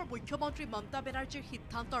পশ্চিমবংগৰ মুখ্যমন্ত্ৰী মমতা বেনাৰ্জীৰ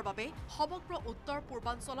সিদ্ধান্তৰ বাবে সমগ্ৰ উত্তৰ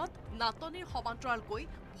পূৰ্বাঞ্চলত নাটনিৰ সমান্তৰালকৈ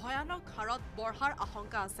ভয়ানক হাৰত বঢ়াৰ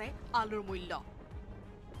আশংকা আছে আলুৰ মূল্য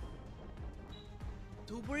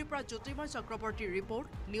ধুবুৰীৰ পৰা জ্যোতিৰ্ময় চক্ৰৱৰ্তীৰ report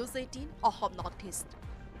news 18 Assam north east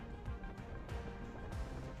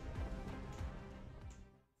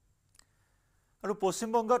আৰু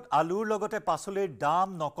পশ্চিমবংগত আলুৰ লগতে পাচলিৰ দাম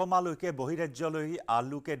নকমালৈকে বহিৰাজ্যলৈ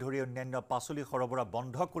আলুকে ধৰি অন্যান্য পাচলি সৰবৰাহ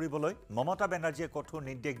বন্ধ কৰিবলৈ মমতা বেনাৰ্জীয়ে কঠোৰ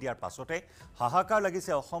নিৰ্দেশ দিয়াৰ পাছতে হাহাকাৰ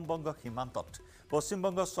লাগিছে অসম বংগ সীমান্তত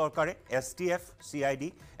পশ্চিমবংগ চৰকাৰে STF, CID,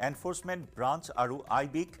 এনফোৰ্সমেন্ট ব্ৰাঞ্চ আৰু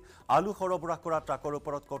IBক আলু সৰবৰাহ কৰা ট্ৰাকৰ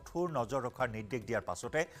ওপৰত কঠোৰ নজৰ ৰখাৰ নিৰ্দেশ দিয়াৰ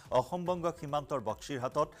পাছতে অসম বংগ সীমান্তৰ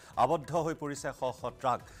বক্সিৰহাটত আবদ্ধ হৈ পৰিছে শ শ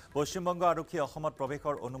ট্ৰাক পশ্চিমবংগ আৰক্ষীয়ে অসমত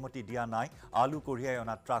প্ৰৱেশৰ অনুমতি দিয়া নাই আলু কঢ়িয়াই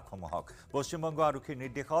অনা ট্ৰাকসমূহক পশ্চিমবংগ আৰক্ষীৰ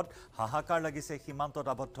নিৰ্দেশত হাহাকাৰ লাগিছে সীমান্তত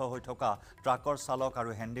আবদ্ধ হৈ থকা ট্ৰাকৰ চালক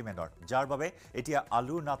আৰু হেণ্ডিমেনৰ যাৰ বাবে এতিয়া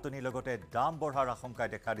আলুৰ নাটনিৰ লগতে দাম বঢ়াৰ আশংকাই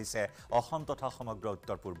দেখা দিছে অসম তথা সমগ্ৰ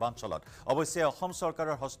উত্তৰ পূৰ্বাঞ্চলত অৱশ্যে অসম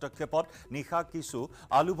চৰকাৰৰ হস্তক্ষেপত নিশা কিছু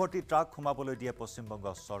আলু ভৰ্তি ট্ৰাক সোমাবলৈ দিয়ে পশ্চিমবংগ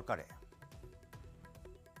চৰকাৰে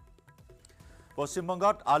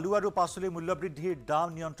পশ্চিমবংগত আলু আৰু পাচলি মূল্যবৃদ্ধিৰ দাম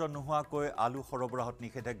নিয়ন্ত্ৰণ নোহোৱাকৈ আলু সৰবৰাহত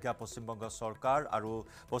নিষেধাজ্ঞা পশ্চিমবংগ চৰকাৰ আৰু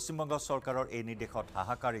পশ্চিমবংগ চৰকাৰৰ এই নিৰ্দেশত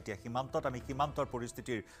হাহাকাৰ এতিয়া সীমান্তত আমি সীমান্তৰ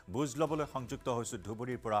পৰিস্থিতিৰ বুজ ল'বলৈ সংযুক্ত হৈছোঁ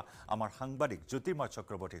ধুবুৰীৰ পৰা আমাৰ সাংবাদিক জ্যোতিৰ্ময়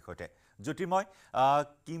চক্ৰৱৰ্তীৰ সৈতে জ্যোতিৰ্ময়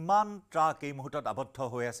কিমান ট্ৰাক এই মুহূৰ্তত আবদ্ধ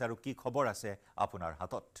হৈ আছে আৰু কি খবৰ আছে আপোনাৰ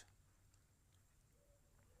হাতত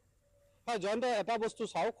জয়ন্ত এটা বস্তু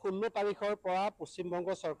চাওক 16 তাৰিখৰ পৰা পশ্চিমবংগ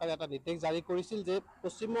চৰকাৰে এটা নিৰ্দেশ জাৰি কৰিছিল যে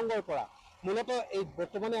পশ্চিমবংগৰ পৰা মূলতঃ এই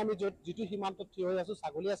বৰ্তমানে আমি যিটো সীমান্তত থিয় হৈ আছো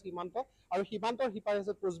ছাগলীয়া সীমান্ত আৰু সীমান্তৰ সিপাৰে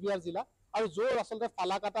আছে কোচবিহাৰ জিলা আৰু য'ৰ আচলতে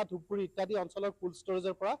ফালাকাটা ধুবুৰী ইত্যাদি অঞ্চলৰ কোল্ড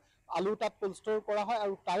ষ্টৰেজৰ পৰা আলু তাত কোল্ড ষ্ট'ৰ কৰা হয়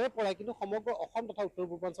আৰু তাৰে পৰাই কিন্তু সমগ্ৰ অসম তথা উত্তৰ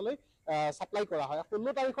পূৰ্বাঞ্চললৈ ছাপ্লাই কৰা হয়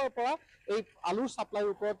 16 তাৰিখৰ পৰা এই আলুৰ ছাপ্লাইৰ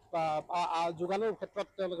ওপৰত যোগানৰ ক্ষেত্ৰত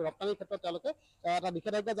তেওঁলোকে ৰপ্তানিৰ ক্ষেত্ৰত তেওঁলোকে এটা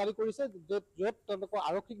নিষেধাজ্ঞা জাৰি কৰিছে য'ত তেওঁলোকক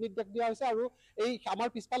আৰক্ষীক নিৰ্দেশ দিয়া হৈছে আৰু এই আমাৰ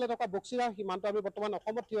পিছফালে থকা বক্সিৰা সীমান্ত আমি বৰ্তমান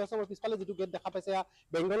অসমত থিয় আছো আমাৰ পিছফালে যিটো গেট দেখা পাইছে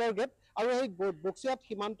বেংগলৰ গেট আৰু এই বক্সিৰাত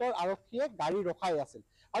সীমান্তৰ আৰক্ষীয়ে গাড়ী ৰখাই আছিল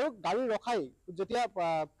আৰু গাড়ী ৰখাই যেতিয়া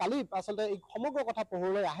কালি আচলতে এই সমগ্ৰ কথা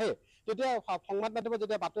পোহৰলৈ আহে তেতিয়া সংবাদ মাধ্যমত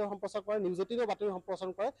যেতিয়া বাতৰি সম্প্ৰচাৰ কৰে নিউজ 18 বাতৰি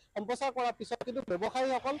সম্প্ৰচাৰ কৰাৰ পিছত কিন্তু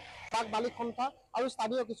ব্যৱসায়ীসকল ট্ৰাক মালিক সন্থা আৰু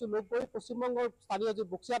স্থানীয় কিছু লোক গৈ পশ্চিমবংগৰ স্থানীয় যি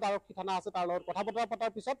বক্সিয়াত আৰক্ষী থানা আছে তাৰ লগত কথা বতৰা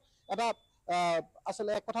পতাৰ পিছত এটা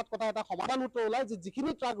আসলে এক কথাত কথা এটা সমাধান সূত্ৰ ওলাই যে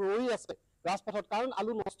যিখিনি ট্ৰাক ৰৈ আছে ৰাজপথত কাৰণ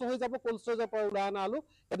আলু নষ্ট হৈ যাব কোল্ড ষ্টৰেজৰ পৰা ওলাই অনা আলু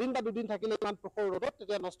এদিন বা দুদিন থাকিলে ইমান প্ৰখৰ ৰ'দত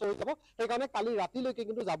তেতিয়া নষ্ট হৈ যাব সেইকাৰণে কালি ৰাতিলৈকে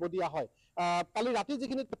কিন্তু যাব দিয়া হয় কালি ৰাতি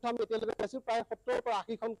যিখিনি তথ্য আমি এতিয়ালৈকে পাইছো প্ৰায় 70 পৰা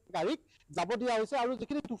 80খন গাড়ীক যাব দিয়া হৈছে আৰু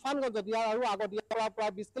যিখিনি তুফানগঞ্জ দিয়াৰ আৰু আগত দিয়াৰ পৰা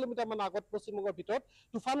 20 কিলোমিটাৰ মান আগত পশ্চিমবংগৰ ভিতৰত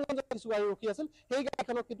তুফানগঞ্জত কিছু গাড়ী ৰখি আছিল সেই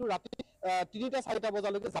গাড়ীখনক কিন্তু ৰাতি 3টা 4টা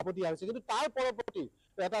বজালৈকে যাব দিয়া হৈছে কিন্তু তাৰ পৰৱৰ্তী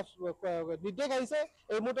এটা নিৰ্দেশ আহিছে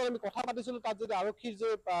এই মুহূৰ্তত আমি কথা পাতিছিলো তাত যদি আৰক্ষীৰ যে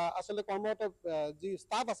আচলতে কৰ্মৰত যি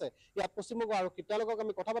ষ্টাফ আছে ইয়াত পশ্চিমবংগ আৰক্ষী তেওঁলোকক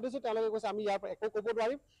আমি কথা পাতিছো তেওঁলোকে কৈছে আমি ইয়াৰ পৰা একো ক'ব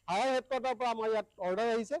নোৱাৰিম হায়াৰ হেডকোৱাৰ্টাৰৰ পৰা আমাৰ ইয়াত অৰ্ডাৰ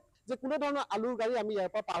আহিছে যে কোনো ধৰণৰ আলুৰ গাড়ী আমি ইয়াৰ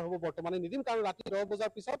পৰা পাৰ হ'ব বৰ্তমানে নিদিম কাৰণ ৰাতি 10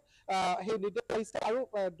 বজাৰ পিছত সেই নিৰ্দেশ আহিছে আৰু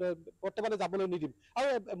বৰ্তমানে যাবলৈ নিদিম আৰু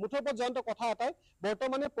মুঠৰ ওপৰত জয়ন্ত কথা এটাই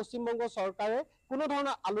বৰ্তমানে পশ্চিমবংগ চৰকাৰে কোনো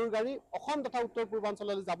ধৰণৰ আলুৰ গাড়ী অসম তথা উত্তৰ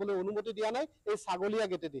পূৰ্বাঞ্চললৈ যাবলৈ অনুমতি দিয়া নাই এই ছাগলীয়া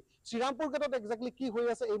গেটেদি শ্ৰীৰামপুৰ গেটত এক্সেক্টলি কি হৈ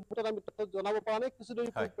আছে এই মুহূৰ্তত আমি তথ্য জনাব পৰা নাই কিছুদিন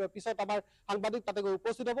পিছত আমাৰ সাংবাদিক তাতে গৈ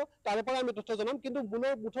উপস্থিত হ'ব তাৰে পৰা আমি তথ্য জনাম কিন্তু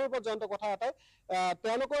মুঠৰ ওপৰত জয়ন্ত কথা এটাই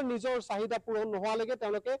তেওঁলোকৰ নিজৰ চাহিদা পূৰণ নোহোৱালৈকে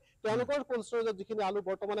তেওঁলোকৰ কোল্ড ষ্টৰেজত যিখিনি আলু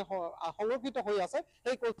বৰ্তমানে সংৰক্ষিত হৈ আছে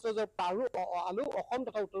সেই কোল্ড ষ্টৰেজৰ আলু অসম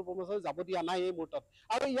তথা উত্তৰ পূৰ্বাঞ্চললৈ যাব দিয়া নাই এই মুহূৰ্তত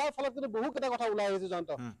আৰু ইয়াৰ ফলত কিন্তু বহুকেইটা কথা ওলাই আহিছে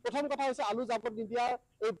জয়ন্ত প্ৰথম কথা হৈছে আলু যাব নিদিয়াৰ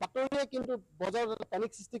এই বাতৰিয়ে কিন্তু বজাৰত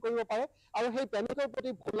পেনিক সৃষ্টি কৰিব পাৰে আৰু সেই পেনিকৰ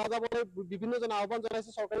প্ৰতি ভুল নাযাবলৈ বিভিন্নজনে আহ্বান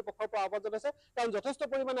জনাইছে চৰকাৰী পক্ষৰ পৰা আহ্বান জনাইছে কাৰণ যথেষ্ট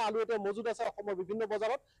পৰিমাণে আলু এতিয়া মজুত আছে অসমৰ বিভিন্ন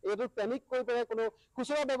বজাৰত এইটো পেনিক কৰি পেলাই কোনো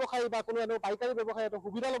খুচুৰা ব্যৱসায়ী বা কোনো এনে পাইকাৰী ব্যৱসায়ী এটা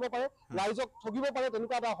সুবিধা ল'ব পাৰে ৰাইজক ঠগিব পাৰে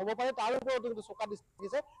তেনেকুৱা এটা হ'ব পাৰে তাৰ ওপৰতো কিন্তু চোকা দৃষ্টি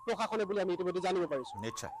দিছে প্ৰশাসনে বুলি আমি ইতিমধ্যে জানিব পাৰিছো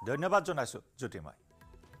নিশ্চয় ধন্যবাদ জনাইছো জ্যোতিৰ্ময়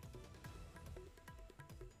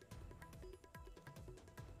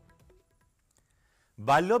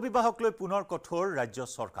বাল্য বিবাহক লৈ পুনৰ কঠোৰ ৰাজ্য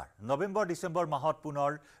চৰকাৰ নৱেম্বৰ ডিচেম্বৰ মাহত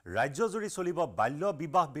পুনৰ ৰাজ্যজুৰি চলিব বাল্য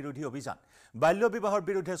বিবাহ বিৰোধী অভিযান বাল্য বিবাহৰ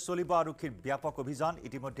বিৰুদ্ধে চলিব আৰক্ষীৰ ব্যাপক অভিযান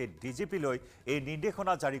ইতিমধ্যে ডিজিপি লৈ এই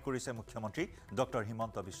নিৰ্দেশনা জাৰি কৰিছে মুখ্যমন্ত্ৰী ডক্টৰ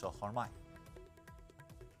হিমন্ত বিশ্ব শৰ্মাই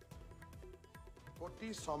প্ৰতি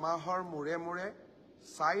ছমাহৰ মূৰে মূৰে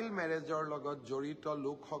চাইল্ড মেৰেজৰ লগত জড়িত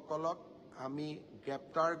লোকসকলক আমি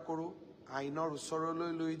গ্ৰেপ্তাৰ কৰোঁ আইনৰ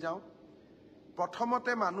ওচৰলৈ লৈ যাওঁ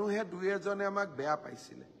প্ৰথমতে মানুহে দুই এজনে আমাক বেয়া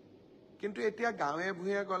পাইছিলে কিন্তু এতিয়া গাঁৱে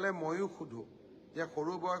ভূঞে গ'লে ময়ো সুধো যে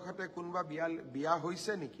সৰু বয়সতে কোনোবা বিয়া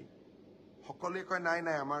হৈছে নেকি সকলোৱে কয় নাই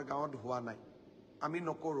নাই আমাৰ গাঁৱত হোৱা নাই, আমি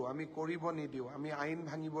নকৰোঁ, আমি কৰিব নিদিওঁ, আমি আইন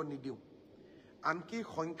ভাঙিব নিদিওঁ। আনকি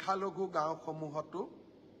সংখ্যালঘু গাঁওসমূহতো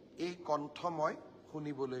এই কণ্ঠ মই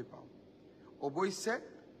শুনিবলৈ পাওঁ। অৱশ্যে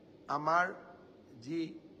আমাৰ যি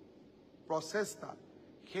প্ৰচেষ্টা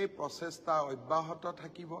সেই প্ৰচেষ্টা অব্যাহত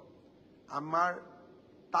থাকিব। আমাৰ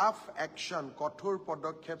টাফ একশ্যন কঠোৰ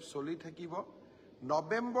পদক্ষেপ চলি থাকিব।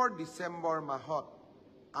 নৱেম্বৰ ডিচেম্বৰ মাহত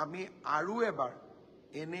আমি আৰু এবাৰ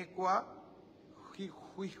এনেকুৱা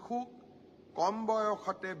শিশু কম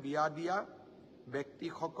বয়সতে বিয়া দিয়া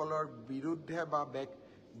ব্যক্তিসকলৰ বিৰুদ্ধে বা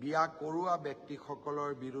বিয়া কৰোৱা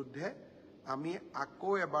ব্যক্তিসকলৰ বিৰুদ্ধে আমি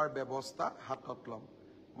আকৌ এবাৰ ব্যৱস্থা হাতত ল'ম।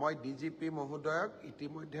 মই ডিজিপি মহোদয়ক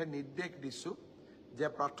ইতিমধ্যে নিৰ্দেশ দিছোঁ যে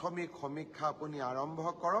প্ৰাথমিক সমীক্ষা আপুনি আৰম্ভ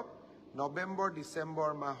কৰক। নৱেম্বৰ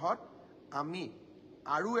ডিচেম্বৰ মাহত আমি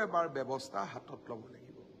আৰু এবাৰ ব্যৱস্থা হাতত ল'ব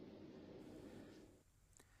লাগিব।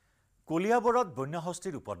 কলিয়াবৰত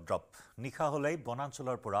বন্যহস্তীৰ উপদ্ৰৱ। নিশা হ'লেই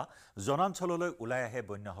বনাঞ্চলৰ পৰা জনাঞ্চললৈ ওলাই আহে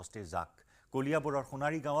বন্যহস্তীৰ জাক। কলিয়াবৰৰ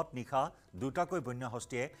সোণাৰী গাঁৱত নিশা দুটাকৈ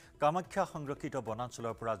বন্যহস্তীয়ে কামাখ্যা সংৰক্ষিত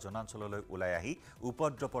বনাঞ্চলৰ পৰা জনাঞ্চললৈ ওলাই আহি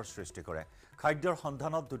উপদ্ৰৱৰ সৃষ্টি কৰে। খাদ্যৰ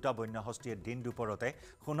সন্ধানত দুটা বন্যহস্তীয়ে দিন দুপৰতে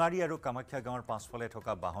সোণাৰী আৰু কামাখ্যা গাঁৱৰ পাছফালে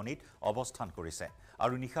থকা বাহনীত অৱস্থান কৰিছে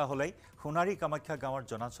আৰু নিশা হ'লেই সোণাৰী কামাখ্যা গাঁৱৰ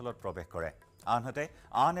জনাঞ্চলত প্ৰৱেশ কৰে। আনহাতে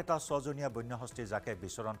আন এটা 6জনীয়া বন্যহস্তীৰ জাকে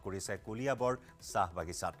বিচৰণ কৰিছে কলিয়াবৰ চাহ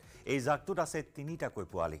বাগিচাত। এই জাকটোত আছে 3টাকৈ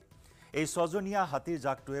পোৱালি। এই 6জনীয়া হাতীৰ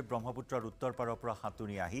জাকটোৱে ব্ৰহ্মপুত্ৰৰ উত্তৰ পাৰৰ পৰা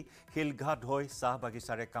সাঁতুৰি আহি শিলঘাট হৈ চাহ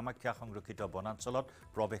বাগিচাৰে কামাখ্যা সংৰক্ষিত বনাঞ্চলত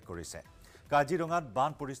প্ৰৱেশ কৰিছে। কাজিৰঙাত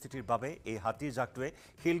বান পৰিস্থিতিৰ বাবে এই হাতীৰ জাকটোৱে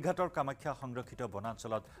শিলঘাটৰ কামাখ্যা সংৰক্ষিত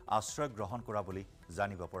বনাঞ্চলত আশ্ৰয় গ্ৰহণ কৰা বুলি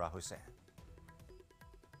জানিব পৰা হৈছে।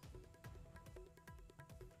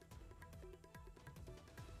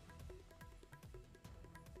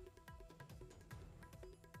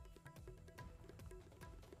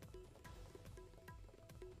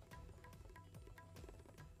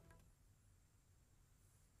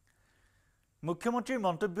 মুখ্যমন্ত্ৰীৰ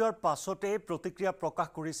মন্তব্যৰ পাছতে প্ৰতিক্ৰিয়া প্ৰকাশ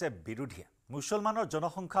কৰিছে বিৰোধীয়ে। মুছলমানৰ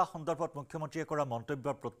জনসংখ্যা সন্দৰ্ভত মুখ্যমন্ত্ৰীয়ে কৰা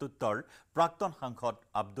মন্তব্যৰ প্ৰত্যুত্তৰ প্ৰাক্তন সাংসদ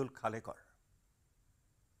আব্দুল খালেকৰ।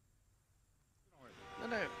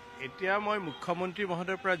 এতিয়া মই মুখ্যমন্ত্ৰী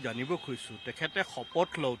মহোদয়ৰ পৰা জানিব খুজিছোঁ, তেখেতে শপত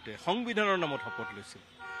লওঁতে সংবিধানৰ নামত শপত লৈছিল।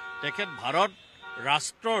 তেখেত ভাৰত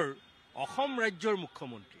ৰাষ্ট্ৰৰ অসম ৰাজ্যৰ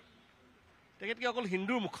মুখ্যমন্ত্ৰী। তেখেত কি অকল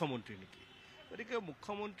হিন্দুৰ মুখ্যমন্ত্ৰী নেকি? গতিকে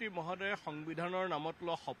মুখ্যমন্ত্ৰী মহোদয়ে সংবিধানৰ নামত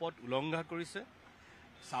লোৱা শপত উলংঘা কৰিছে।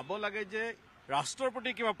 চাব লাগে যে ৰাষ্ট্ৰৰ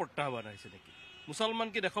প্ৰতি কিবা প্ৰত্যাহ্বান আহিছে নেকি? মুছলমান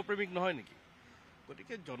কি দেশপ্ৰেমিক নহয় নেকি?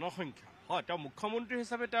 গতিকে জনসংখ্যা হয়, তেওঁ মুখ্যমন্ত্ৰী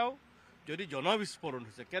হিচাপে তেওঁ যদি জনবিস্ফোৰণ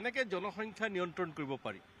হৈছে, কেনেকৈ জনসংখ্যা নিয়ন্ত্ৰণ কৰিব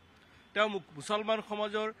পাৰি? তেওঁ মুছলমান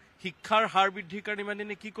সমাজৰ শিক্ষাৰ হাৰ বৃদ্ধিৰ কাৰণে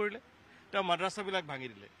ইমানদিনে কি কৰিলে? তেওঁ মাদ্ৰাছাবিলাক ভাঙি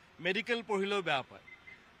দিলে, মেডিকেল পঢ়িলেও বেয়া পায়।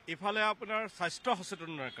 ইফালে আপোনাৰ স্বাস্থ্য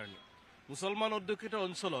সচেতনতাৰ কাৰণে মুছলমান অধ্যুষিত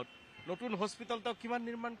অঞ্চলত নতুন হস্পিটেল তেওঁ কিমান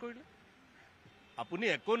নিৰ্মাণ কৰিলে? আপুনি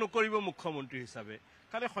একো নকৰিব মুখ্যমন্ত্ৰী হিচাপে,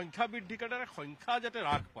 খালি সংখ্যা বৃদ্ধিৰ কাৰণে সংখ্যা যাতে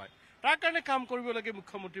হ্ৰাস পায় তাৰ কাৰণে কাম কৰিব লাগে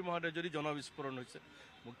মুখ্যমন্ত্ৰী মহোদয়। যদি জনবিস্ফোৰণ হৈছে,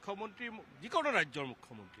 মুখ্যমন্ত্ৰী যিকোনো ৰাজ্যৰ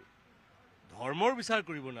মুখ্যমন্ত্ৰী ধৰ্মৰ বিচাৰ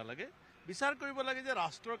কৰিব নালাগে, বিচাৰ কৰিব লাগে যে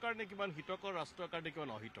ৰাষ্ট্ৰৰ কাৰণে কিমান হিতকৰ, ৰাষ্ট্ৰৰ কাৰণে কিমান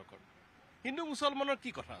অহিতকৰ। হিন্দু মুছলমানৰ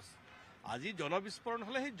কি কথা আছে? আজি জনবিস্ফোৰণ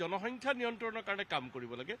হ'লে সেই জনসংখ্যা নিয়ন্ত্ৰণৰ কাৰণে কাম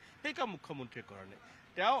কৰিব লাগে, সেই কাম মুখ্যমন্ত্ৰীয়ে কৰা নাই।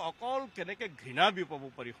 তেওঁ অকল কেনেকৈ ঘৃণা বিয়পাব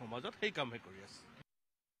পাৰি সমাজত, সেই কামহে কৰি আছে।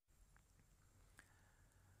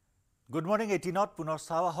 গুড মৰ্নিং 18ত পুনৰ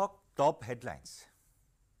চাওঁ আহক টপ হেডলাইন্স।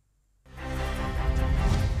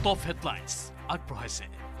 টপ হেডলাইন্স আগবঢ়াইছে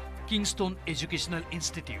Kingston educational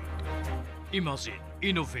institute. Imagine,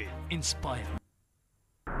 innovate, inspire.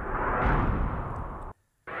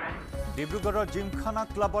 ডিব্ৰুগড়ৰ জিমখানা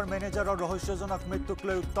ক্লাবৰ মেনেজাৰৰ ৰহস্যজনক মৃত্যুক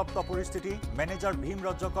লৈ উত্তপ্ত পৰিস্থিতি। মেনেজাৰ ভীম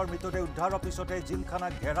ৰজ্জকৰ মৃতদেহ উদ্ধাৰৰ পিছতে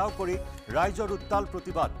জিমখানাক ঘেৰাও কৰি ৰাইজৰ উত্তাল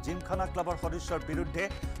প্ৰতিবাদ। জিমখানা ক্লাবৰ সদস্যৰ বিৰুদ্ধে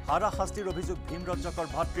হাৰাশাস্তিৰ অভিযোগ ভীম ৰজ্জকৰ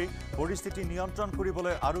ভাতৃৰ। পৰিস্থিতি নিয়ন্ত্ৰণ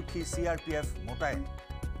কৰিবলৈ আৰক্ষী CRPF মোতায়েন।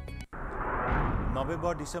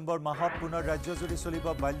 নৱেম্বৰ ডিচেম্বৰ মাহত পুনৰ ৰাজ্যজুৰি চলিব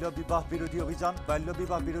বাল্য বিবাহ বিৰোধী অভিযান। বাল্য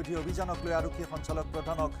বিবাহ বিৰোধী অভিযানক লৈ আৰক্ষী সঞ্চালক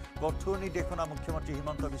প্ৰধানক কঠোৰ নিৰ্দেশনা মুখ্যমন্ত্ৰী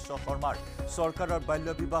হিমন্ত বিশ্ব শৰ্মাৰ। চৰকাৰৰ বাল্য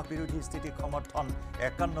বিবাহ বিৰোধী স্থিতিক সমৰ্থন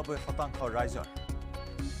 91% ৰাইজৰ।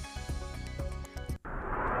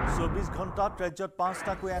 24 ঘণ্টাত ৰাজ্যত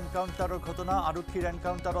 5টাকৈ এনকাউণ্টাৰৰ ঘটনা। আৰক্ষীৰ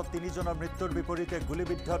এনকাউণ্টাৰত 3জনৰ মৃত্যুৰ বিপৰীতে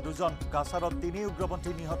গুলীবিদ্ধ 2জন। কাছাৰত 3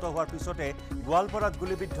 উগ্ৰপন্থী নিহত হোৱাৰ পিছতে গোৱালপাৰাত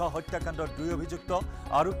গুলীবিদ্ধ হত্যাকাণ্ডৰ 2 অভিযুক্ত।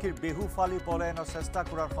 আৰক্ষীৰ বেহুফালি পলায়নৰ চেষ্টা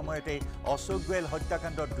কৰাৰ সময়তে অশোক গোৱেল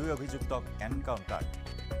হত্যাকাণ্ডৰ 2 অভিযুক্তক এনকাউণ্টাৰ।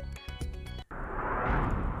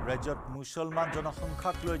 ৰাজ্যত মুছলমান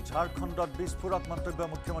জনসংখ্যাক লৈ ঝাৰখণ্ডত বিস্ফোৰক মন্তব্য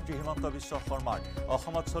মুখ্যমন্ত্ৰী হিমন্ত বিশ্ব শৰ্মাৰ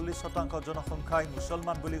অসমত 40% জনসংখ্যাই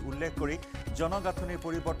মুছলমান বুলি উল্লেখ কৰি জনগাঁথনিৰ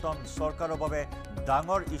পৰিৱৰ্তন চৰকাৰৰ বাবে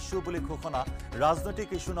ডাঙৰ ইস্যু বুলি ঘোষণা ৰাজনৈতিক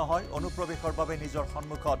ইস্যু নহয় অনুপ্ৰৱেশৰ বাবে নিজৰ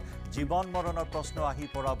সন্মুখত জীৱন মৰণৰ প্ৰশ্ন আহি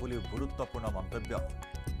পৰা বুলি গুৰুত্বপূৰ্ণ মন্তব্য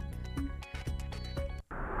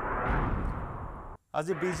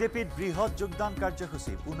আজি বিজেপিত বৃহৎ যোগদান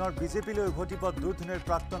কাৰ্যসূচী পুনৰ বিজেপিলৈ উভতিব দুধনৈৰ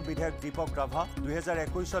প্ৰাক্তন বিধায়ক দীপক ৰাভা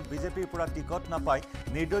 2021ত বিজেপিৰ পৰা টিকট নাপাই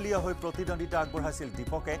নিৰ্দলীয় হৈ প্ৰতিদ্বন্দ্বিতা আগবঢ়াইছিল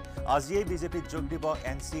দীপকে আজিয়েই বিজেপিত যোগ দিব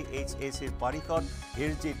NCHACৰ পাৰিষদ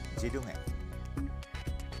হিৰজিত জিদুঙে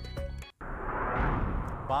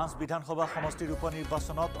 5 বিধানসভা সমষ্টিৰ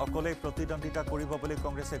উপনিৰ্বাচনত অকলে প্ৰতিদ্বন্দ্বিতা কৰিব বুলি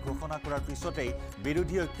কংগ্ৰেছে ঘোষণা কৰাৰ পিছতেই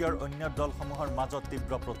বিৰোধী ঐক্যৰ অন্য দলসমূহৰ মাজত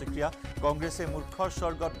তীব্ৰ প্ৰতিক্ৰিয়া কংগ্ৰেছে মূৰ্খৰ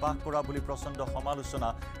স্বৰ্গত বাস কৰা বুলি প্ৰচণ্ড সমালোচনা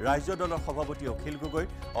ৰাজ্য দলৰ সভাপতি অখিল গগৈ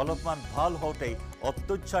অলপমান ভাল হওঁতেই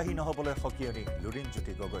অত্যুৎসাহী নহবলৈ সকিয়নি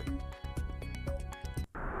লুৰিণজ্যোতি গগৈ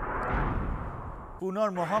পুনৰ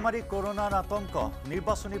মহামাৰী কৰোনাৰ আতংক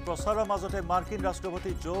নিৰ্বাচনী প্ৰচাৰৰ মাজতে মাৰ্কিন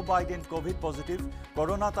ৰাষ্ট্ৰপতি জো বাইডেন কোভিড পজিটিভ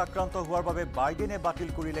কৰোনাত আক্ৰান্ত হোৱাৰ বাবে বাইডেনে বাতিল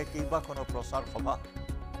কৰিলে কেইবাখনো প্ৰচাৰ সভা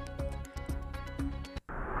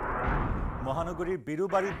মহানগৰীৰ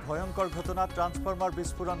বিৰুবাৰীত ভয়ংকৰ ঘটনা ট্ৰান্সফৰ্মাৰ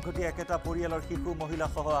বিস্ফোৰণ ঘটি একেটা পৰিয়ালৰ শিশু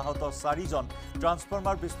মহিলাসহ আহত 4জন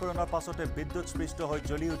ট্ৰান্সফৰ্মাৰ বিস্ফোৰণৰ পাছতে বিদ্যুৎস্পৃষ্ট হৈ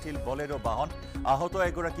জ্বলি উঠিল বলেৰো বাহন আহত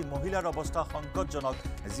এগৰাকী মহিলাৰ অৱস্থা সংকটজনক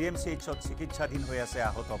GMCHত চিকিৎসাধীন হৈ আছে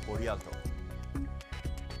আহত পৰিয়ালটো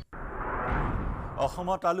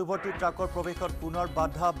অসমত আলুভৰ্তি ট্ৰাকৰ প্ৰৱেশত পুনৰ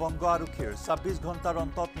বাধা বংগ আৰক্ষীৰ 26 ঘণ্টাৰ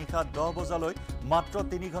অন্তত নিশা 10 বজালৈ মাত্ৰ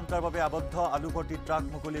 3 ঘণ্টাৰ বাবে আবদ্ধ আলুভৰ্তি ট্ৰাক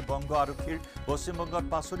মুকলি বংগ আৰক্ষীৰ পশ্চিমবংগত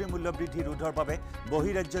পাচলি মূল্য বৃদ্ধি ৰোধৰ বাবে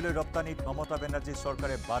বহিৰাজ্যলৈ ৰপ্তানিত মমতা বেনাৰ্জী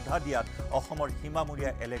চৰকাৰে বাধা দিয়াত অসমৰ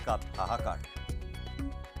সীমামূৰীয়া এলেকাত হাহাকাৰ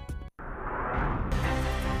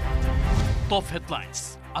টপ হেডলাইন্স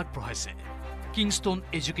আগবঢ়াইছে Kingston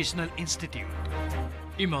educational institute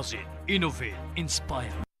imagine innovate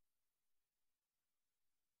inspire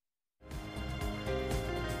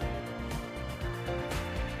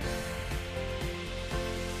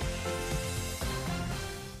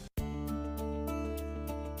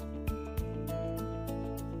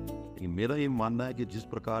मेरा ये मानना है कि जिस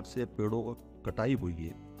प्रकार से पेड़ों को कटाई हुई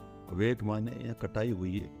है अवैध माने या कटाई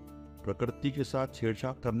हुई है प्रकृति के साथ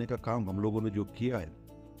छेड़छाड़ करने का काम हम लोगों ने जो किया है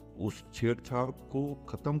उस छेड़छाड़ को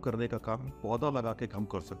खत्म करने का काम पौधा लगा के हम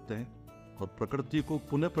कर सकते हैं और प्रकृति को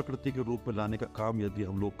पुनः प्रकृति के रूप में लाने का काम यदि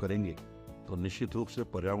हम लोग करेंगे तो निश्चित रूप से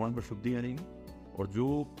पर्यावरण में शुद्धि आएगी और जो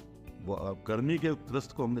गर्मी के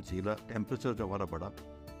ग्रस्त को हमने झेला टेम्परेचर जो हमारा बढ़ा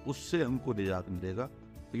उससे हमको निजात मिलेगा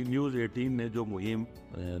न्यूज़ 18 ने जो मुहिम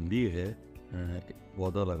ली है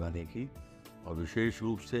पौधा लगाने की और विशेष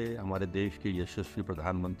रूप से हमारे देश के यशस्वी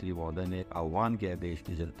प्रधानमंत्री महोदय ने आह्वान किया देश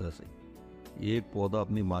की जनता से एक पौधा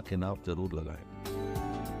अपनी माँ के नाम जरूर लगाए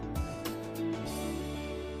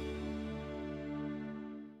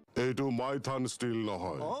এইটো মাইথান ষ্টিল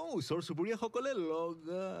নহয় ওচৰ চুবুৰীয়াসকলে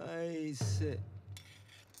লগাইছে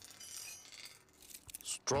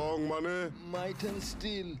ষ্ট্ৰং মানে মাইথান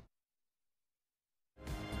ষ্টিল